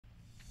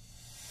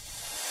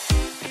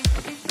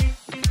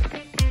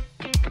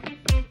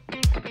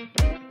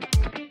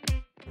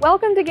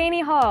Welcome to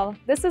GAINEY Hall.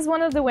 This is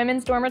one of the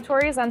women's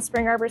dormitories on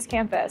Spring Arbor's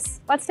campus.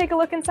 Let's take a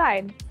look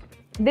inside.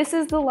 This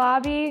is the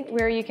lobby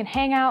where you can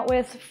hang out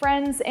with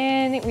friends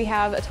in. We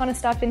have a ton of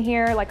stuff in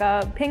here, like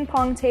a ping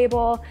pong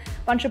table,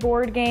 a bunch of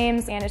board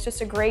games, and it's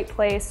just a great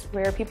place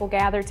where people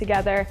gather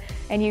together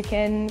and you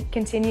can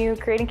continue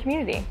creating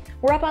community.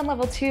 We're up on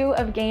level 2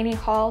 of GAINEY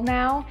Hall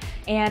now,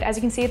 and as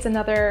you can see, it's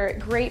another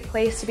great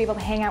place to be able to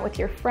hang out with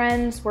your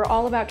friends. We're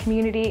all about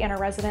community in our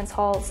residence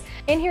halls.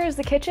 In here is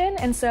the kitchen,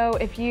 and so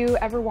if you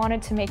ever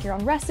wanted to make your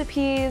own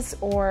recipes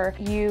or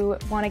you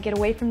want to get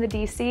away from the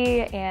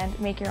DC and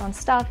make your own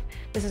stuff,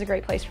 this is a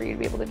great place for you to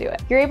be able to do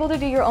it. You're able to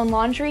do your own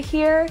laundry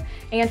here,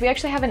 and we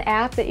actually have an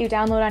app that you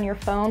download on your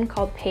phone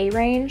called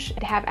PayRange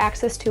to have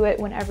access to it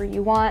whenever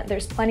you want.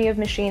 There's plenty of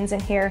machines in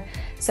here,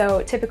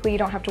 so typically you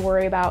don't have to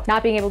worry about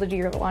not being able to do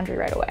your laundry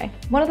right away.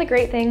 One of the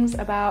great things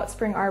about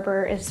Spring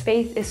Arbor is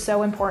faith is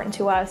so important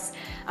to us.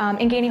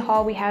 In GAINEY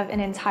Hall, we have an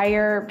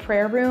entire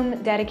prayer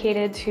room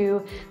dedicated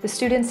to the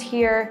students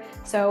here,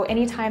 so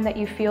anytime that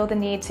you feel the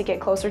need to get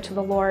closer to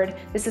the Lord,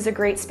 this is a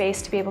great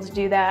space to be able to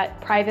do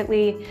that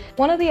privately.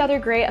 One of the other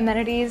great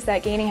amenities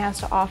that GAINEY has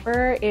to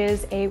offer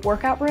is a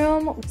workout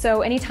room.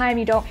 So anytime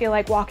you don't feel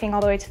like walking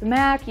all the way to the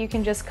MAC, you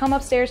can just come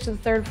upstairs to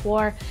the 3rd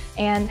floor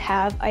and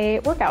have a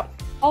workout.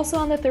 Also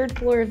on the 3rd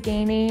floor of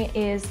GAINEY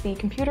is the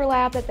computer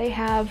lab that they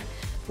have,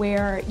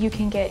 where you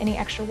can get any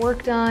extra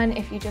work done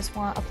if you just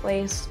want a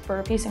place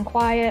for peace and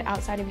quiet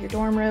outside of your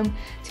dorm room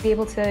to be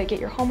able to get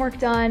your homework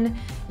done.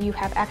 You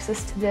have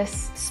access to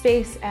this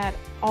space at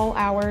all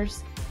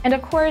hours. And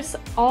of course,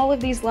 all of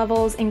these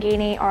levels in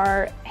GAINEY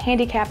are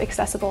handicap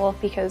accessible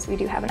because we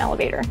do have an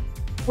elevator.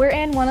 We're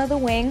in one of the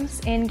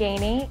wings in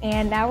GAINEY,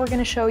 and now we're going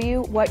to show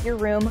you what your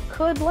room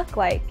could look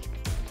like.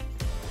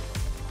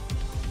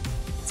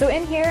 So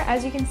in here,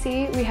 as you can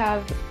see, we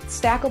have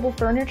stackable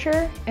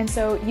furniture, and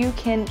so you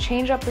can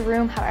change up the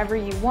room however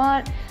you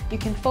want. You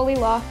can fully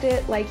loft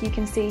it like you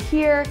can see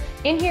here.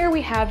 In here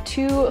we have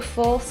 2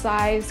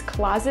 full-size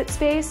closet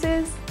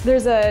spaces.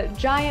 There's a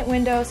giant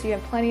window, so you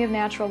have plenty of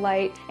natural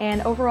light,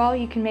 and overall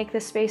you can make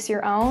this space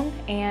your own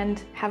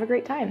and have a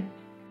great time.